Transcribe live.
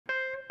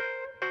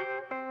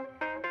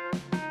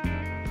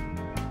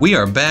We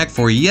are back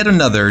for yet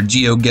another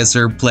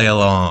GeoGuessr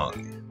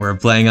play-along. We're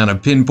playing on a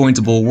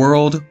pinpointable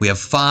world. We have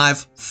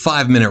 5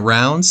 5-minute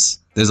rounds.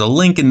 There's a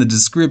link in the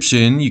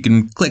description. You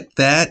can click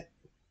that,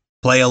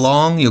 play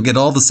along. You'll get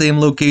all the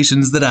same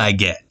locations that I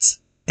get.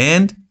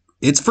 And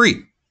it's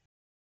free.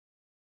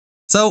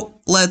 So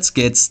let's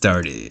get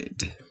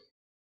started.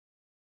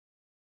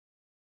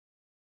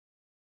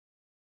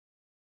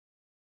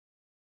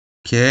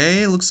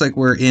 Okay, looks like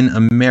we're in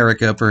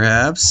America,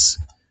 perhaps.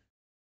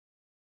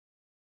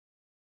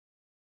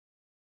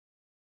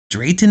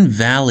 Drayton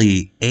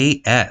Valley,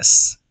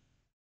 AS.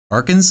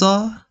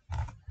 Arkansas?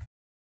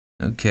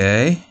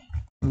 Okay.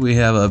 What do we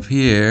have up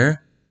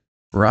here?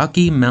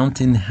 Rocky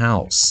Mountain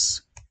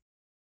House.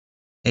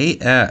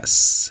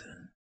 AS.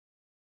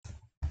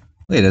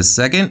 Wait a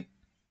second.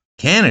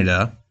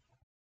 Canada?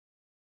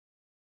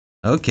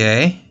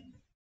 Okay.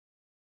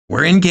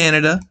 We're in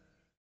Canada.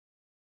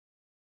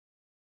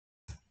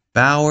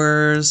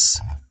 Bowers.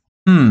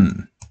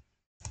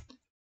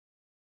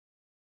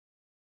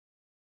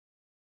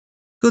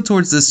 Go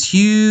towards this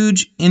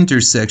huge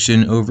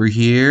intersection over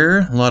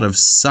here. A lot of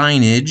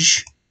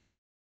signage.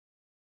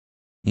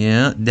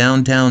 Yeah,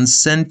 downtown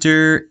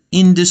center,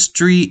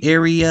 industrial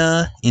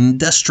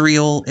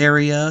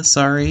area,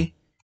 sorry.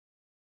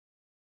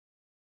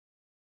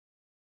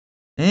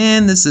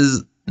 And this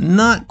is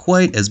not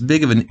quite as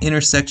big of an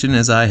intersection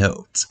as I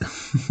hoped.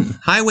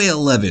 Highway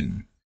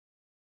 11.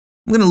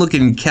 I'm gonna look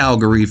in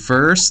Calgary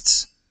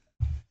first.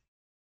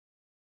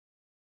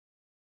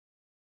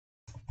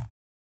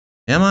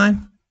 Am I?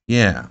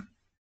 Yeah.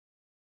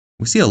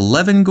 We see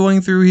 11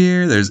 going through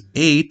here. There's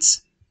 8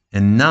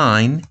 and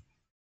 9.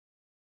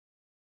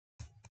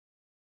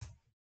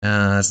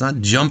 It's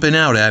not jumping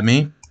out at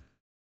me.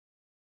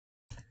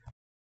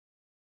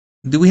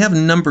 Do we have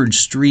numbered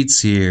streets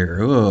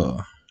here?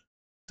 Ugh.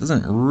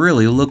 Doesn't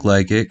really look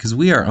like it because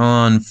we are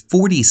on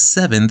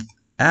 47th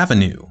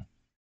Avenue.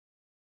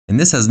 And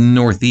this has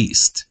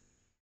northeast.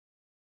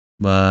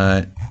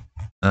 But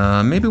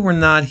maybe we're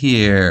not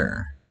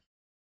here.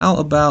 How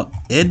about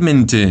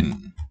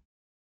Edmonton?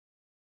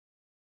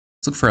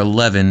 Let's look for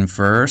 11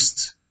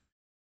 first.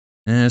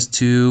 There's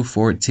 2,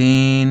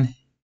 14.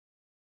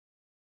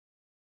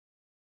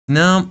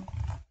 No.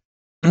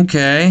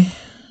 Okay.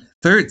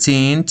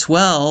 13,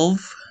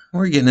 12.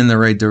 We're getting in the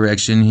right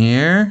direction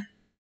here.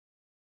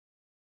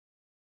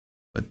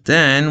 But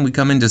then we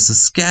come into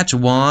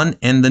Saskatchewan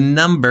and the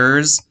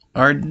numbers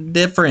are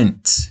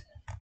different.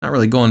 Not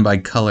really going by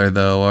color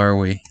though, are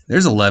we?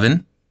 There's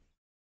 11.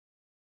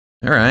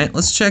 All right,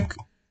 let's check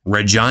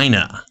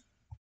Regina,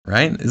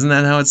 right? Isn't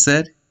that how it's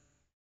said?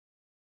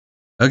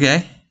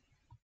 Okay.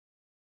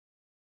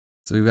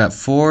 So we've got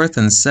 4th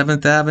and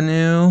 7th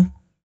Avenue,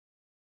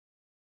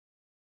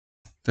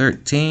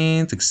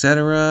 13th,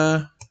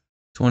 etc.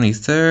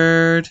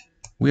 23rd.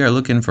 We are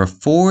looking for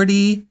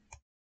 47.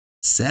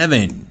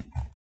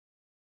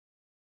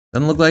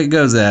 Doesn't look like it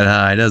goes that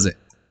high, does it?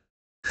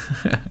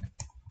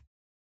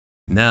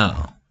 No.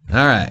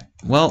 All right.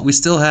 Well, we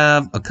still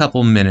have a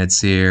couple minutes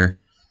here.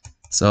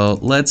 So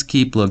let's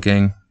keep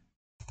looking.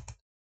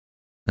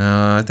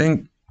 I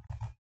think,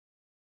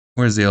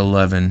 where's the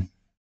 11?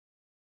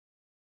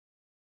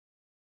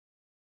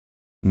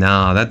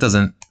 No, that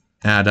doesn't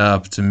add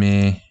up to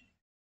me.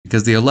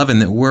 Because the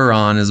 11 that we're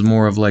on is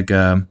more of like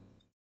a,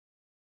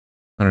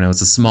 I don't know, it's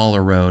a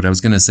smaller road. I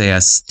was going to say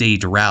a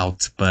state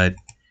route, but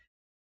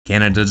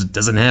Canada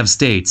doesn't have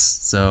states.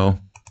 So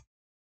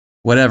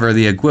whatever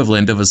the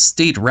equivalent of a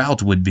state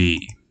route would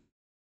be.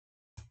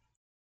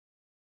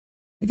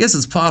 I guess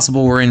it's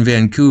possible we're in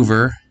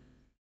Vancouver.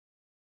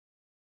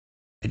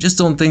 I just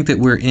don't think that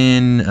we're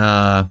in,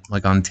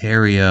 like,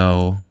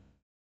 Ontario.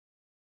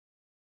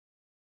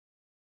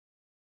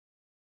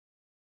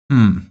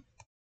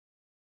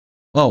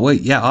 Oh,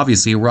 wait, yeah,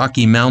 obviously,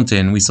 Rocky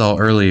Mountain we saw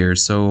earlier,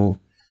 so...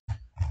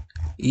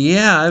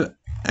 Yeah,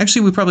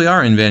 actually, we probably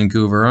are in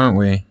Vancouver, aren't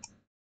we?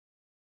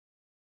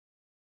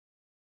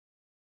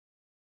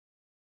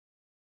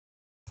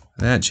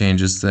 That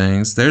changes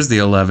things. There's the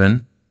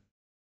 11.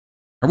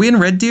 Are we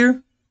in Red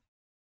Deer?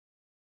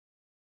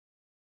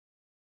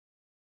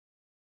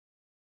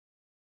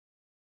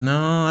 No,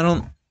 I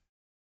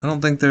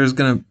don't think there's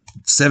gonna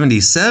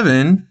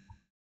 77.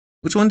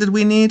 Which one did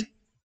we need?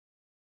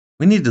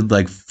 We needed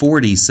like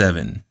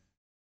 47.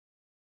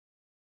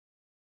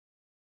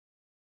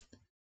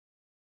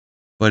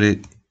 But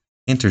it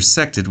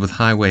intersected with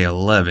Highway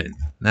 11.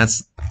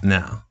 That's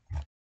no.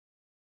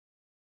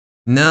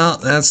 No,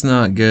 that's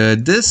not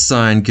good. This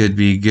sign could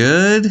be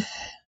good.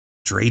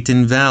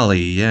 Drayton Valley,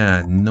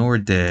 yeah,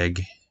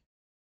 Nordeg.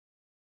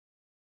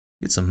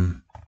 Get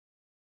some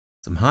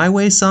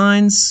highway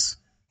signs.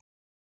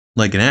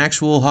 Like an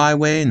actual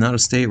highway, not a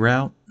state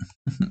route.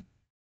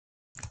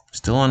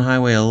 Still on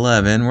Highway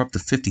 11. We're up to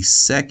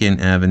 52nd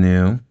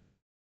Avenue.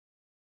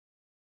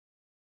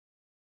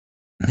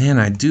 Man,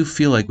 I do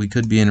feel like we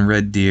could be in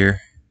Red Deer.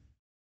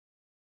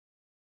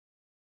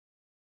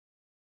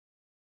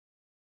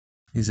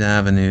 These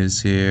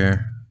avenues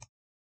here.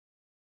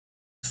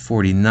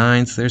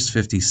 49th, there's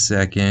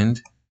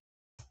 52nd.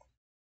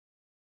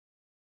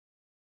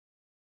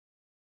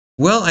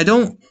 Well, I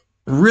don't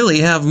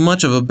really have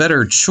much of a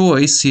better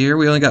choice here.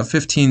 We only got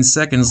 15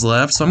 seconds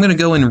left, so I'm going to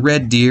go in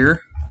Red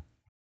Deer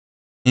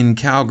in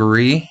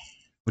Calgary,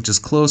 which is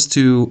close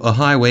to a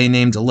highway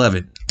named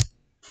 11.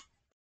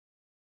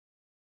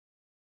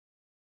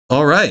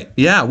 All right.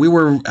 Yeah, we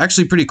were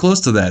actually pretty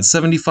close to that.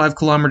 75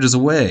 kilometers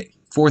away.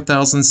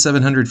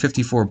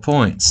 4,754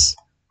 points.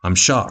 I'm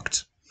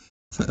shocked.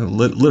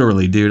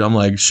 Literally, dude, I'm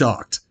like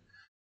shocked.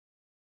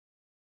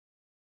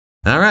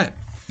 All right.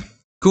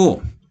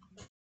 Cool.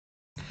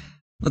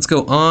 Let's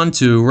go on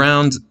to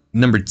round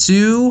number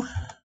 2. Looks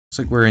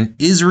like we're in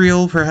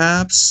Israel,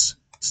 perhaps.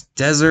 It's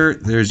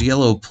desert. There's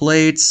yellow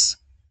plates.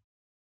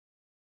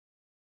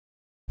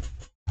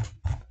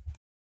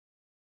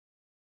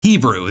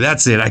 Hebrew,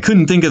 that's it. I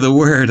couldn't think of the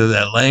word of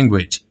that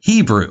language.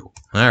 Hebrew.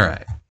 All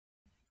right.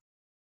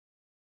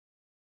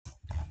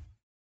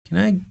 Can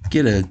I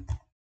get a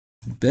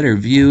better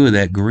view of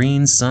that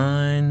green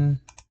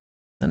sign?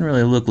 Doesn't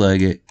really look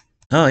like it.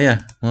 Oh,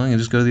 yeah. Well, I can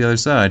just go to the other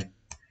side.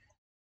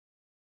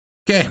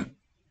 Okay.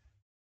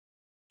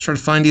 Try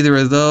to find either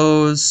of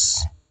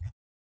those.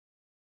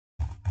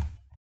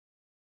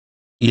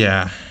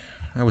 Yeah,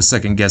 I was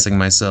second guessing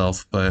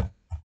myself, but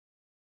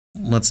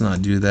let's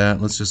not do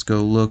that. Let's just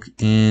go look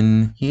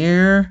in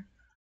here.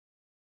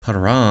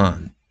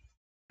 Paran.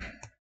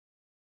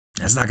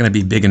 That's not going to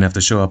be big enough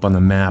to show up on the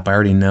map. I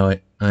already know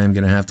it. I'm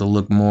going to have to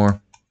look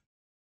more.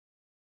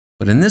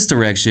 But in this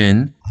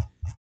direction,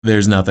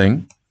 there's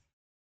nothing.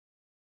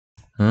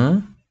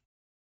 Huh?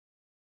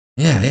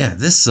 Yeah,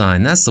 this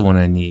sign. That's the one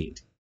I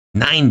need.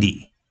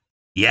 90.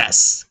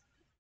 Yes.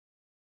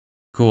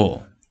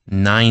 Cool.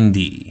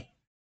 90.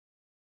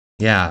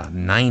 Yeah,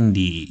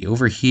 90.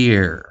 Over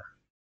here.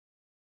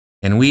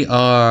 And we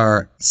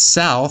are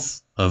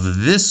south of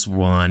this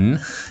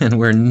one, and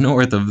we're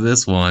north of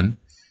this one.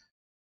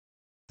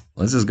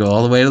 Let's just go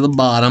all the way to the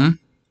bottom.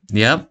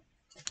 Yep.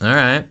 All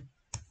right.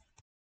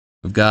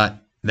 We've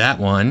got that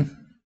one.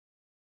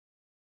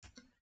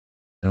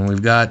 And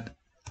we've got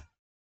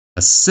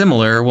a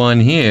similar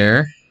one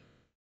here.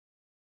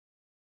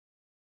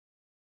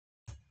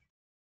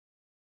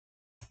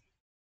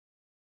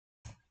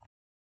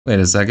 Wait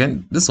a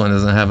second. This one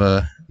doesn't have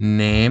a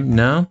name.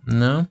 No?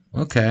 No?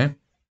 Okay.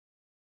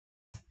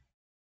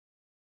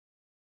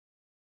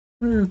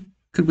 Where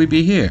could we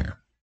be here?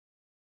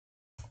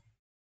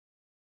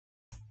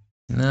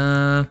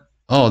 Nah.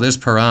 Oh, there's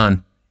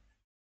Paran.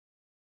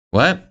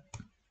 What?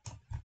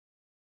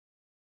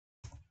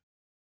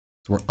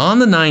 So we're on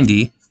the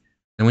 90,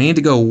 and we need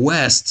to go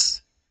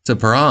west to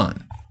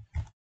Paran.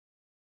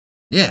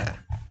 Yeah.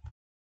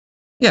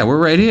 Yeah, we're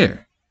right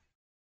here.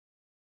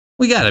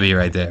 We gotta be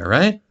right there,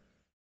 right?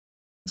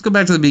 Let's go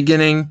back to the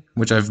beginning,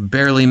 which I've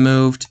barely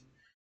moved.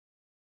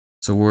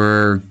 So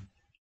we're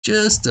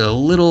just a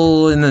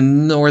little in the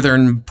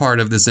northern part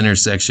of this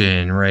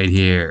intersection right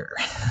here.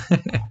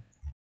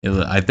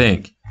 I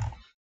think.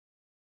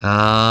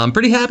 I'm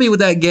pretty happy with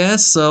that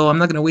guess, so I'm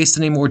not going to waste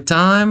any more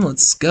time.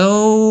 Let's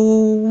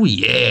go.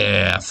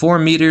 Yeah, 4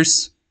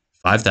 meters,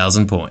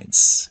 5,000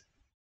 points.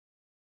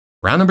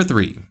 Round number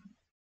 3.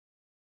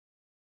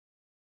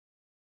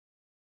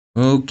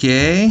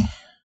 Okay.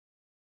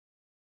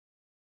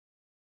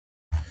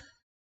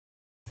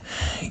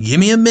 Give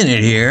me a minute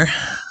here.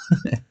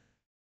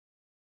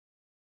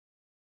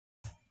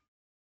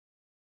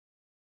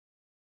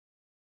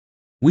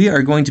 We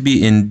are going to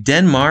be in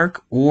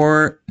Denmark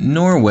or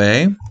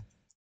Norway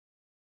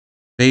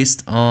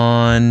based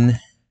on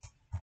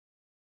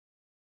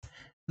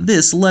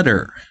this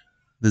letter.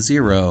 The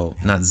zero,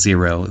 not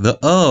zero, the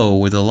O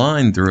with a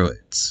line through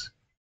it.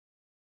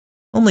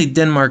 Only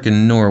Denmark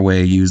and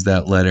Norway use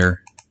that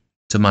letter,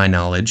 to my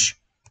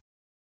knowledge.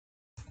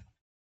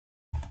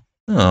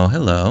 Oh,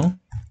 hello.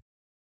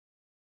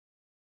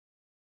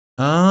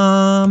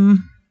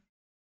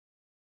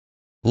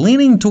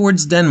 Leaning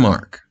towards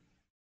Denmark.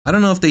 I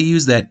don't know if they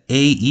use that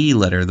AE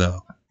letter,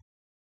 though.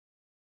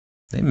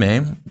 They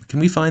may.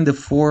 Can we find the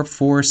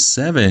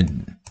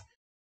 447?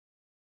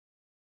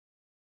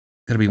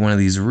 Gotta be one of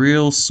these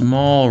real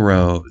small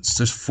roads.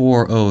 There's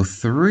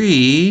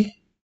 403.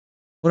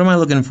 What am I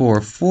looking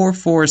for?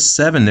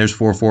 447. There's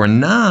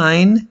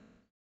 449.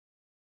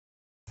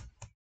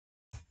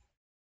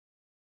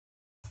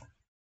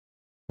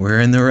 We're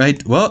in the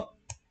right. Well,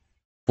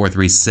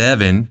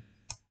 437.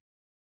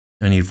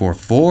 I need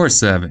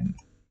 447.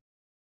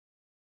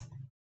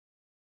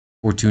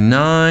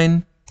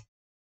 429.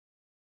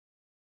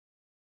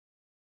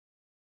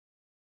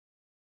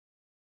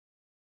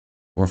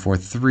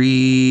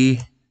 443.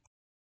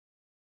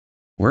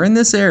 We're in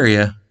this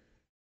area.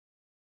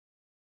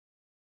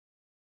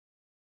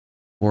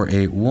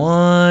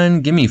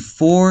 481. Give me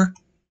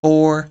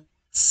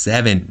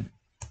 447.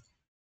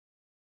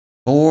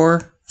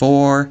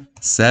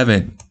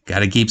 447.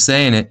 Gotta keep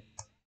saying it,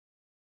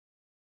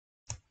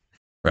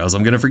 or else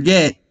I'm gonna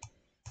forget.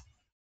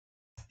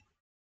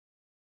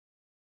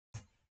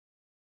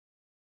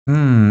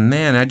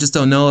 Man, I just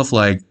don't know if,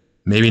 like,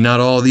 maybe not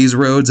all these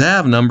roads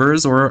have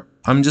numbers, or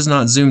I'm just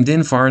not zoomed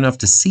in far enough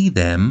to see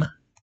them.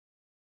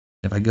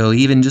 If I go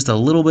even just a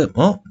little bit,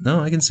 oh,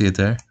 no, I can see it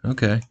there.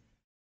 Okay.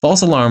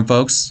 False alarm,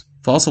 folks.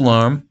 False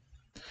alarm.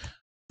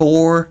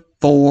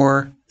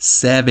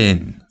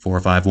 447.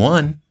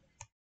 451.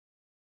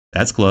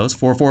 That's close.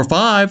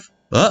 445.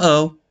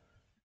 Uh-oh.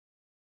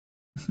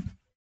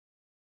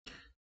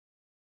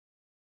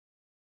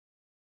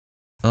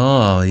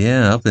 Oh,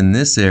 yeah, up in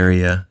this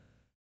area.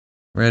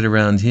 Right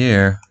around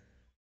here.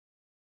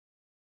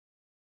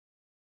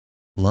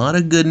 A lot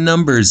of good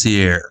numbers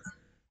here.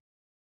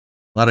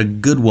 A lot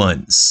of good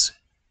ones.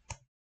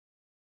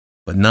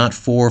 But not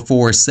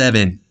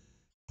 447.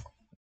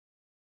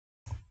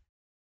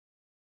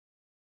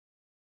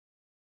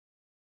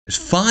 There's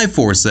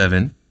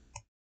 547.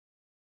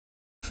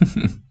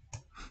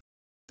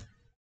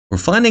 We're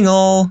finding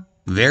all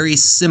very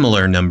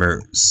similar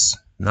numbers.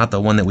 Not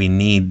the one that we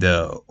need,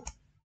 though.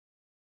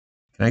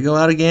 Can I go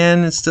out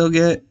again and still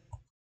get...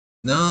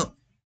 No.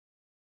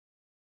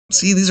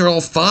 See, these are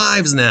all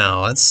 5s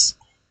now. That's...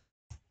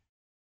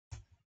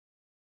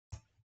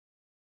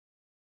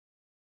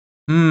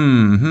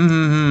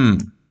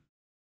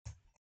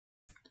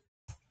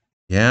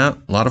 Yeah,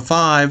 a lot of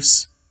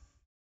 5s.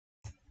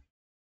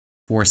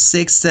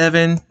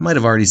 467. Might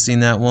have already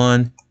seen that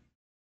one.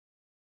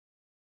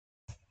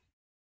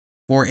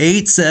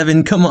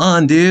 487. Come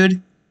on,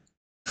 dude.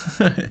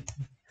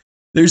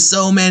 There's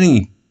so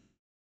many.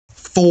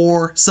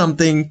 4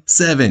 something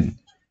 7.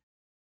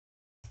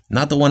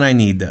 Not the one I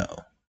need, though.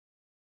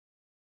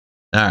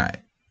 Alright.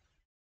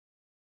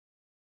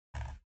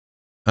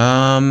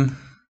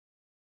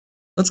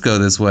 Let's go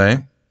this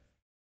way.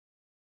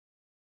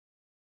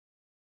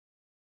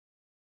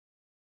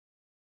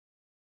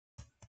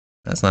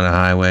 That's not a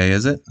highway,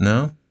 is it?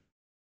 No?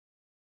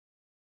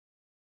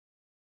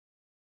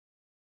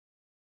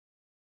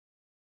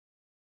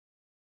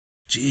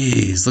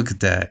 Jeez, look at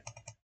that.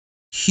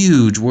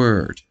 Huge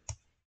word.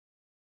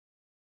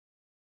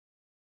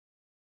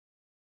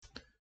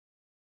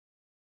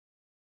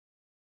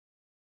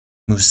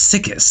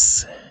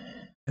 Musicus.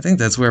 I think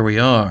that's where we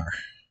are.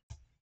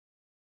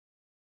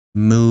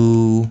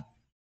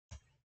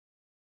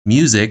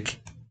 Music.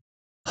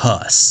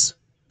 Hus.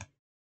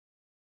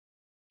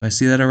 I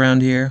see that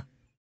around here.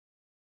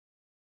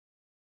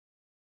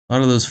 A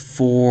lot of those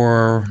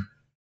 4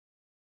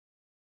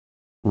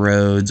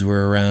 roads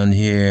were around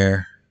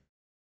here.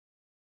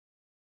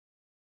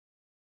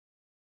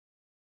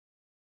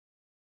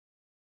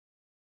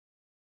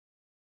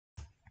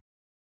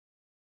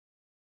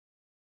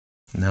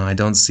 No, I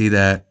don't see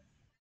that.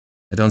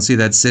 I don't see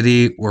that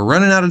city. We're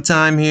running out of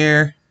time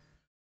here.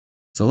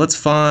 So let's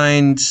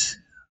find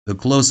the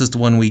closest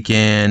one we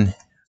can.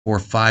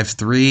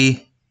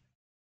 453.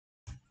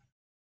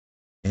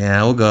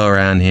 Yeah, we'll go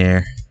around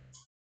here.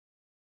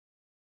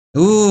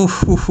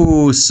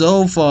 Ooh,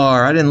 so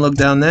far. I didn't look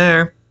down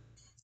there. Of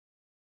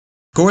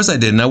course I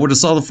didn't. I would have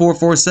saw the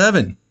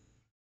 447.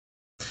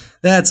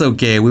 That's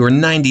okay. We were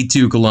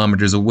 92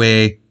 kilometers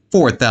away.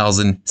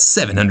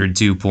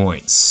 4,702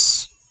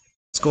 points.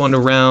 Let's go on to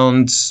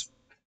round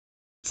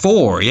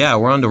 4. Yeah,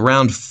 we're on to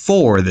round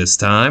 4 this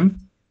time.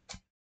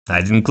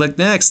 I didn't click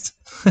next.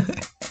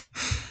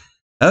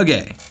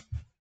 Okay.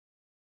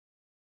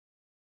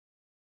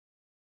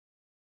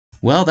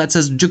 Well, that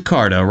says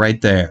Jakarta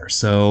right there.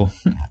 So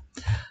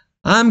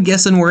I'm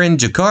guessing we're in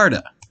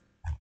Jakarta.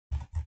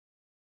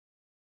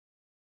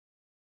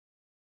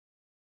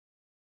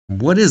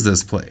 What is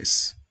this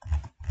place?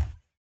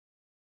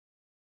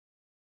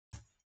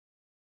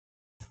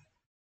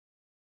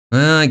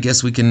 Well, I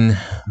guess we can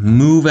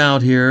move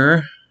out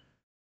here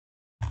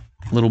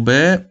a little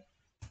bit.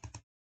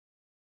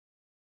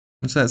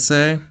 What's that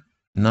say?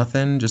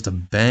 Nothing, just a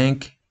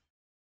bank.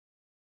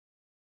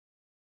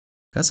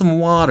 Got some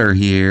water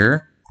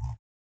here.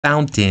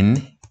 Fountain.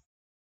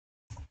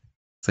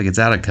 Looks like it's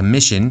out of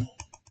commission.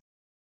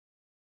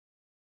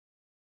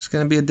 It's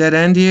gonna be a dead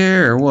end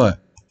here, or what?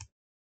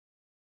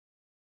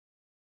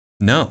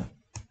 No.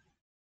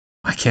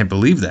 I can't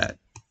believe that.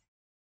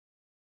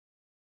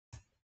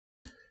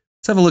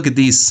 Let's have a look at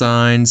these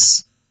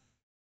signs.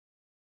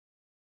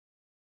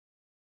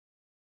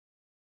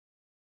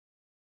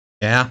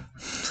 Yeah.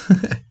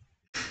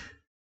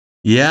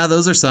 Yeah,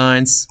 those are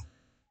signs.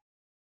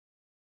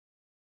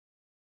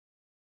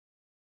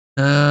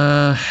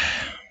 Alright,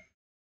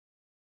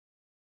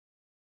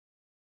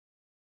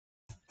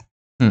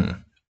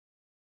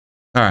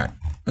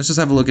 let's just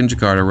have a look in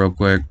Jakarta real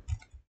quick.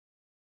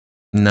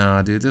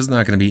 Nah, dude, this is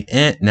not going to be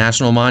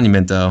National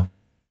Monument, though.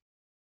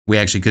 We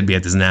actually could be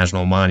at this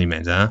National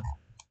Monument, huh?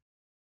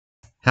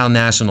 How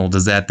national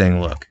does that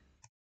thing look?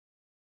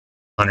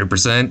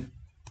 100%?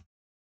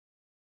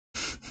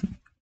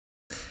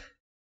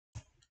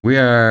 We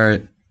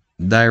are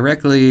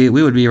directly...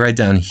 We would be right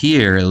down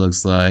here, it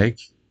looks like.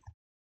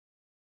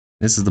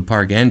 This is the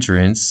park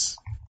entrance.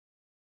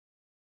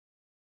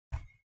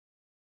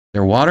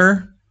 There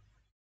water?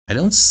 I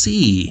don't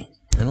see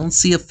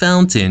a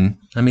fountain.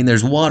 I mean,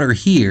 there's water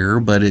here,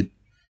 but it...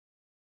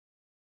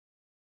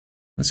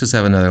 Let's just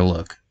have another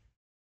look.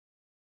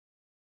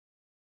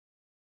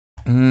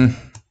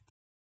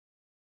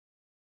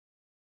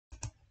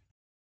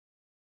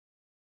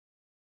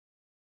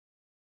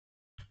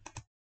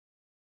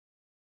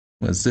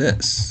 What's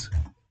this?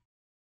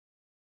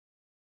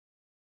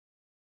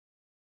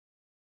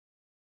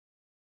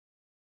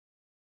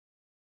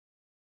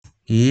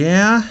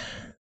 Yeah.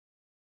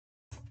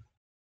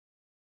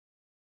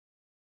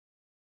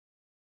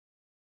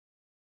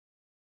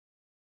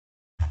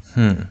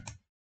 Hmm.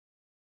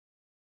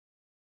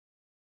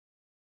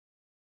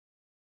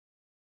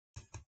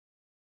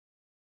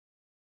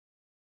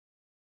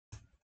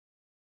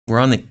 We're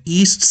on the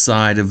east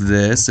side of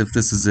this, if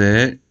this is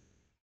it.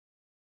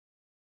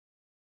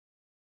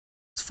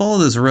 Let's follow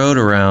this road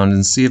around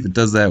and see if it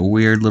does that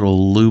weird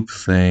little loop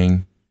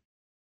thing.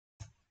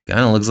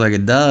 Kinda looks like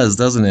it does,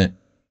 doesn't it?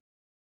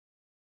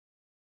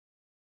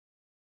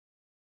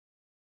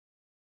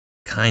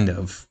 Kind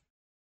of.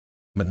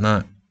 But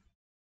not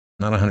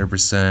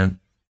 100%.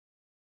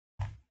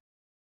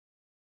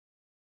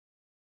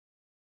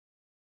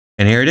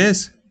 And here it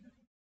is.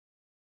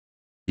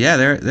 Yeah,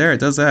 there it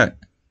does that.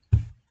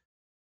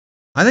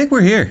 I think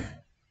we're here.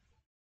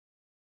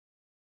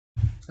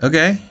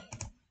 Okay.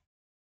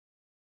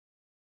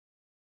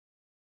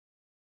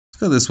 Let's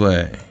go this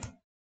way.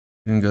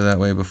 Didn't go that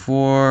way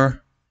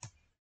before.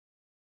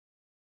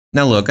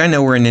 Now look, I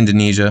know we're in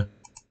Indonesia.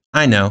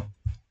 I know.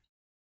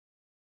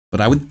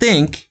 But I would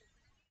think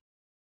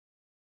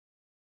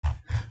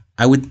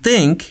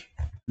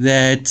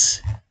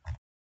that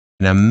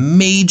in a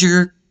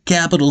major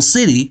capital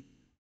city,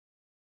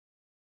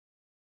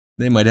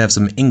 they might have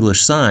some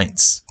English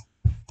signs.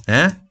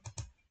 Huh?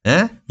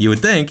 Huh? You would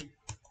think.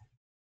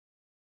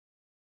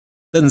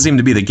 Doesn't seem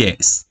to be the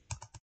case.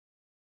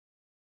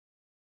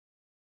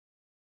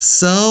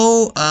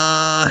 So,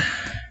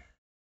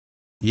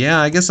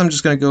 yeah, I guess I'm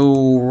just gonna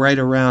go right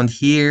around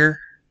here.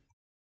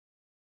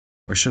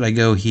 Or should I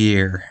go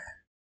here?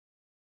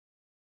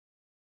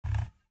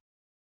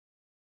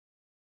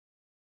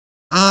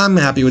 I'm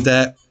happy with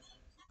that.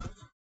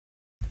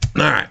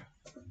 Alright.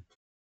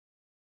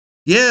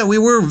 Yeah, we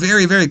were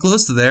very, very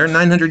close to there.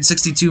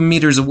 962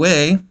 meters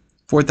away.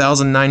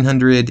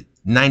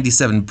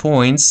 4,997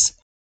 points.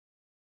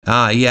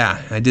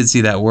 Yeah, I did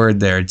see that word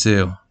there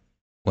too.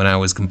 When I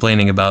was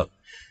complaining about,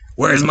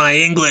 where's my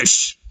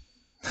English?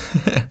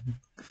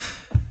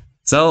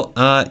 So,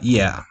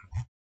 yeah.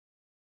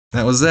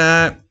 That was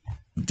that.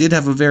 Did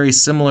have a very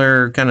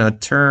similar kind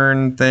of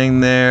turn thing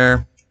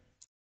there.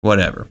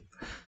 Whatever.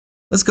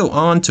 Let's go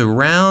on to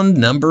round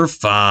number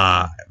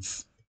 5.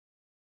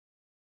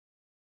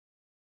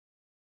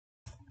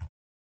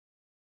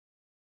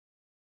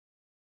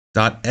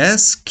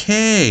 .sk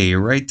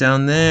right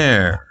down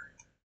there.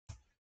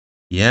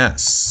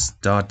 Yes,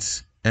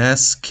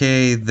 .sk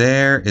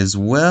there as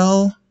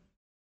well.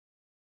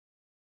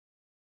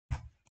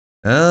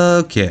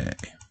 Okay.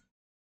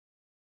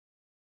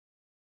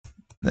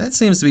 That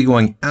seems to be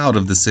going out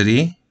of the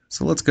city.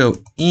 So let's go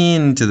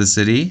into the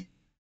city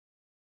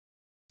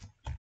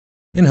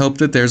and hope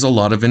that there's a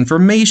lot of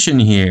information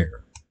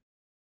here.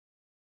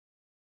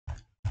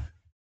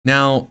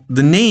 Now,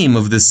 the name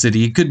of this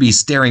city could be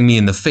staring me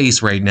in the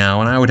face right now,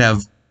 and I would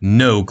have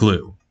no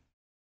clue.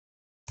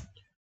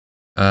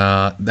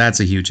 That's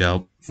a huge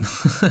help.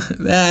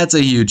 That's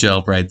a huge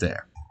help right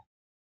there.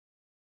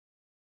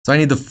 So I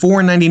need the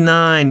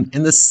 499 and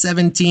the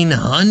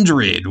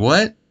 1700.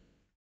 What?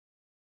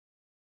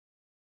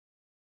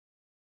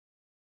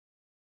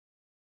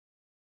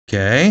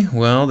 Okay,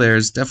 well,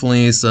 there's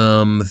definitely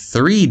some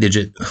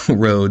 3-digit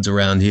roads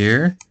around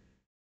here.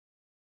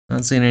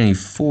 Not seeing any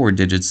 4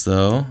 digits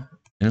though.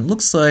 And it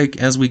looks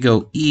like as we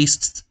go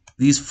east,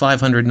 these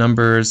 500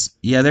 numbers,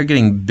 yeah, they're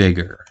getting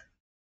bigger.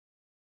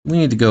 We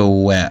need to go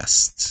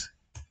west.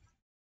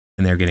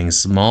 And they're getting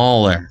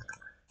smaller.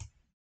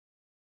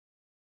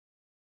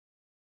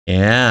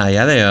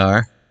 Yeah, they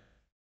are.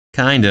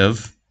 Kind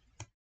of.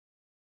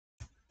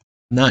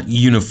 Not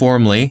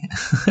uniformly.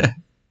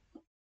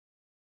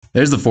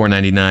 There's the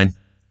 499.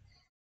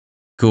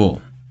 Cool.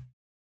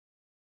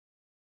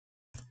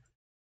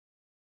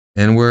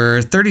 And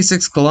we're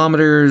 36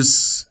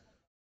 kilometers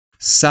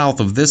south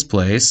of this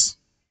place.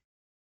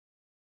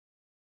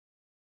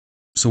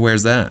 So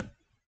where's that?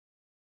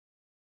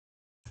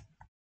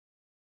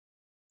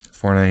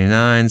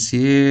 499's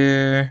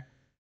here.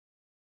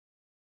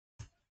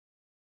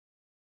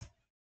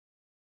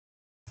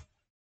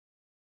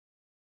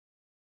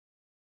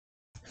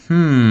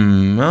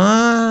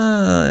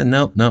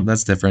 Nope,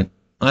 that's different.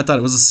 I thought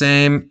it was the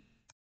same.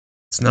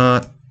 It's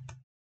not.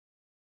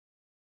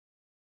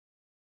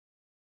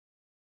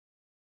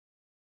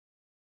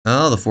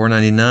 Oh, the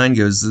 499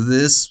 goes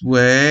this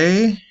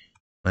way.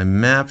 My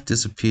map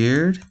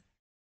disappeared.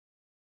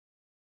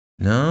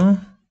 No?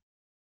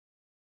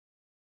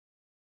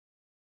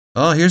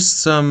 Oh, here's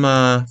some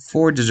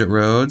 4-digit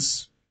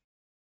roads.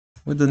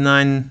 With the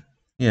 9.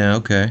 Yeah,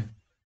 okay.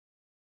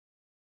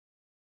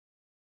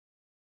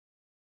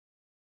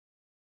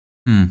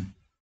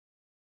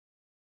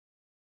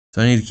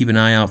 So I need to keep an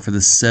eye out for the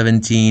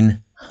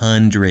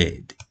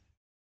 1700.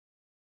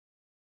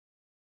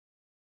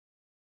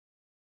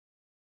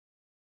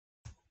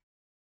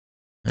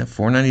 At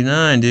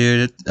 499,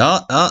 dude.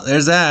 Oh,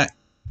 there's that.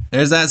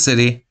 There's that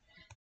city.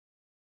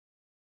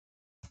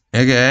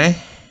 Okay.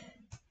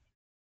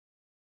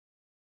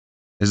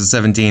 There's a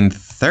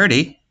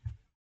 1730.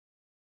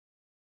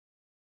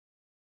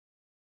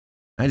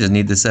 I just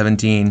need the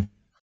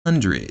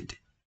 1700.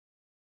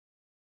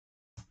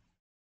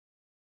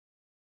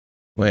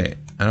 Wait,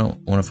 I don't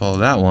want to follow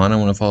that one. I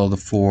want to follow the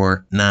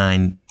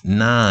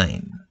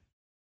 499.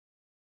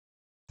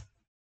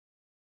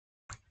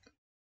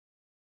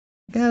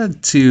 Got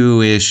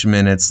 2-ish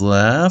minutes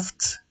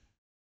left.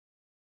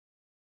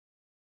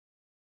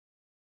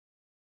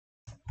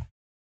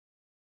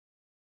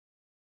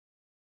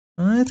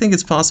 I think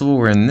it's possible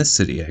we're in this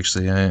city,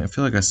 actually. I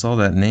feel like I saw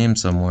that name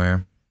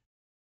somewhere.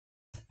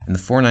 And the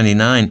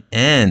 499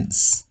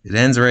 ends. It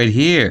ends right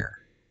here.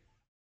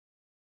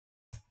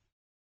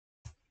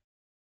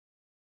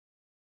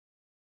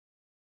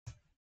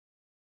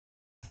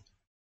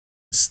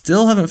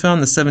 Still haven't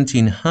found the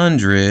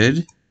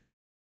 1700.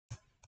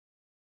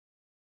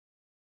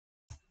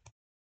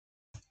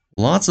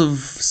 Lots of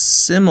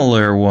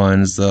similar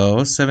ones,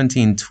 though.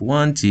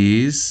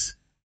 1720s.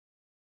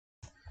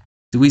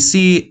 Do we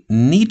see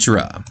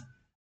Nitra?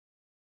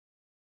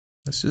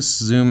 Let's just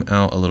zoom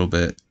out a little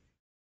bit.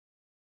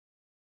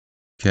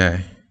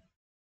 Okay.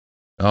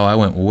 Oh, I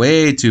went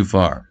way too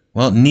far.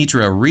 Well,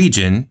 Nitra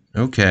region.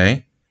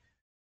 Okay.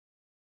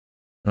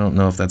 I don't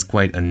know if that's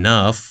quite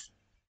enough.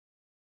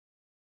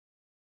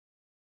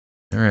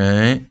 All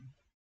right.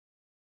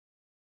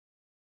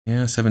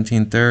 Yeah,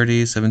 1730,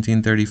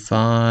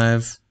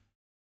 1735.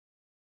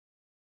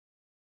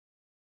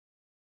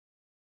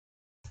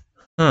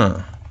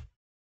 Huh.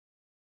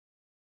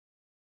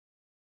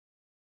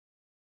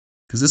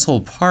 Because this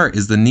whole part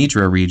is the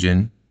Nitra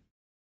region.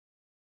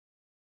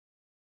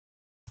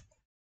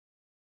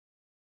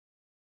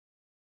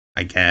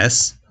 I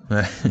guess.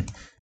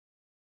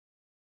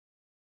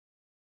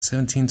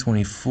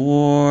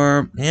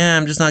 1724. Yeah,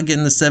 I'm just not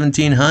getting the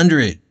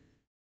 1700.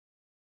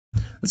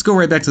 Let's go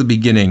right back to the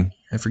beginning.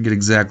 I forget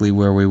exactly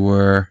where we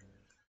were.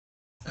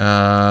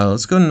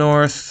 Let's go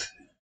north.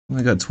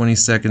 Only got 20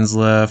 seconds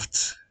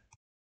left.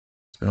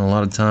 Spent a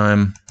lot of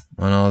time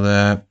on all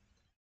that.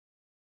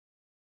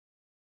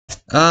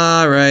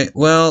 Alright,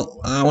 well,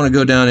 I want to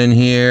go down in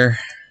here.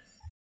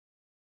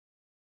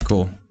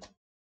 Cool.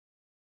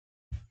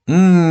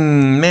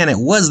 Man, it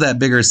was that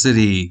bigger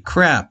city.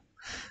 Crap.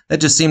 That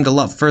just seemed a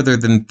lot further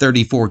than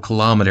 34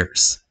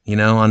 kilometers. You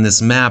know, on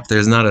this map,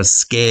 there's not a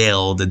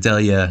scale to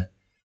tell you,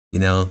 you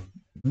know,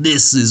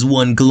 this is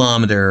 1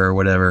 kilometer or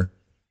whatever.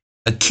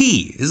 A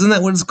key. Isn't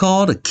that what it's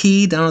called? A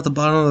key down at the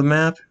bottom of the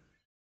map?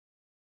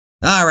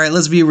 Alright,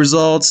 let's view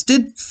results.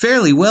 Did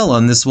fairly well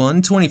on this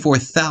one.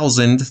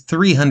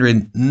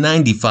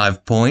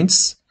 24,395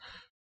 points.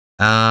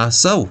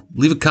 So,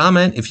 leave a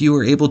comment if you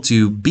were able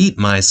to beat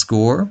my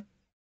score.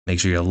 Make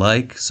sure you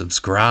like,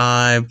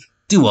 subscribe,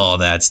 do all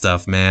that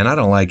stuff, man. I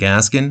don't like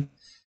asking.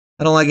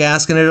 I don't like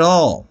asking at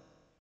all.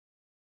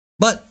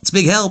 But it's a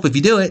big help if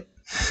you do it.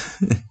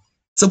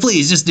 So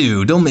please, just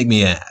do. Don't make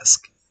me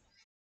ask.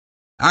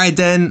 Alright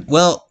then,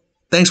 well,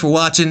 thanks for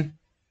watching.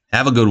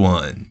 Have a good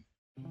one.